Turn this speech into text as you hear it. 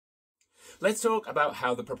Let's talk about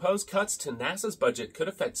how the proposed cuts to NASA's budget could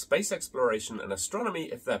affect space exploration and astronomy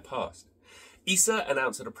if they're passed. ESA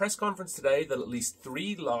announced at a press conference today that at least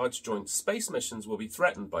 3 large joint space missions will be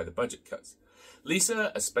threatened by the budget cuts.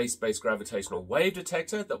 LISA, a space-based gravitational wave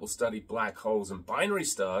detector that will study black holes and binary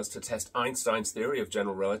stars to test Einstein's theory of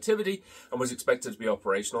general relativity and was expected to be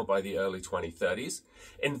operational by the early 2030s.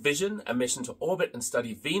 Envision, a mission to orbit and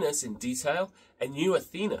study Venus in detail. And New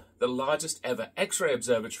Athena, the largest ever X-ray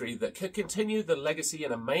observatory that could continue the legacy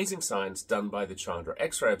and amazing science done by the Chandra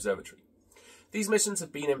X-ray Observatory. These missions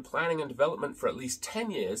have been in planning and development for at least 10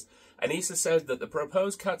 years, and ESA said that the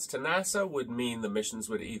proposed cuts to NASA would mean the missions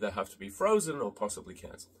would either have to be frozen or possibly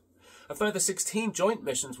cancelled. A further 16 joint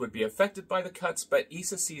missions would be affected by the cuts, but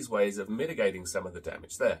ESA sees ways of mitigating some of the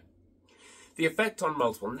damage there. The effect on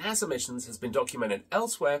multiple NASA missions has been documented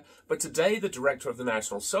elsewhere, but today the director of the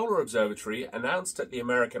National Solar Observatory announced at the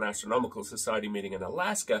American Astronomical Society meeting in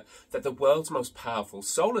Alaska that the world's most powerful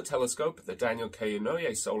solar telescope, the Daniel K.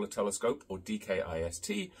 Inouye Solar Telescope, or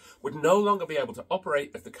DKIST, would no longer be able to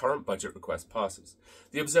operate if the current budget request passes.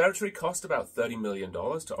 The observatory cost about $30 million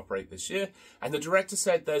to operate this year, and the director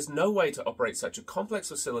said there's no way to operate such a complex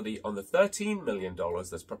facility on the $13 million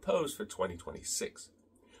that's proposed for 2026.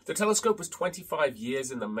 The telescope was 25 years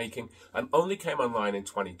in the making and only came online in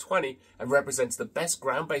 2020 and represents the best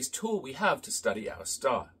ground-based tool we have to study our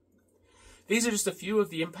star. These are just a few of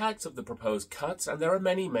the impacts of the proposed cuts, and there are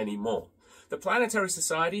many, many more. The Planetary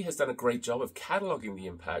Society has done a great job of cataloguing the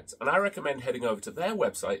impacts, and I recommend heading over to their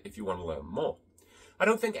website if you want to learn more. I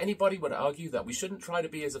don't think anybody would argue that we shouldn't try to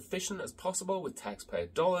be as efficient as possible with taxpayer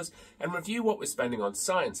dollars and review what we're spending on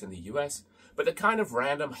science in the US, but the kind of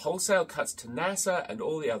random wholesale cuts to NASA and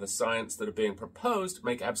all the other science that are being proposed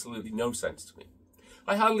make absolutely no sense to me.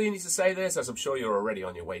 I hardly need to say this, as I'm sure you're already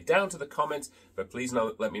on your way down to the comments, but please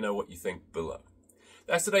let me know what you think below.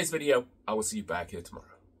 That's today's video. I will see you back here tomorrow.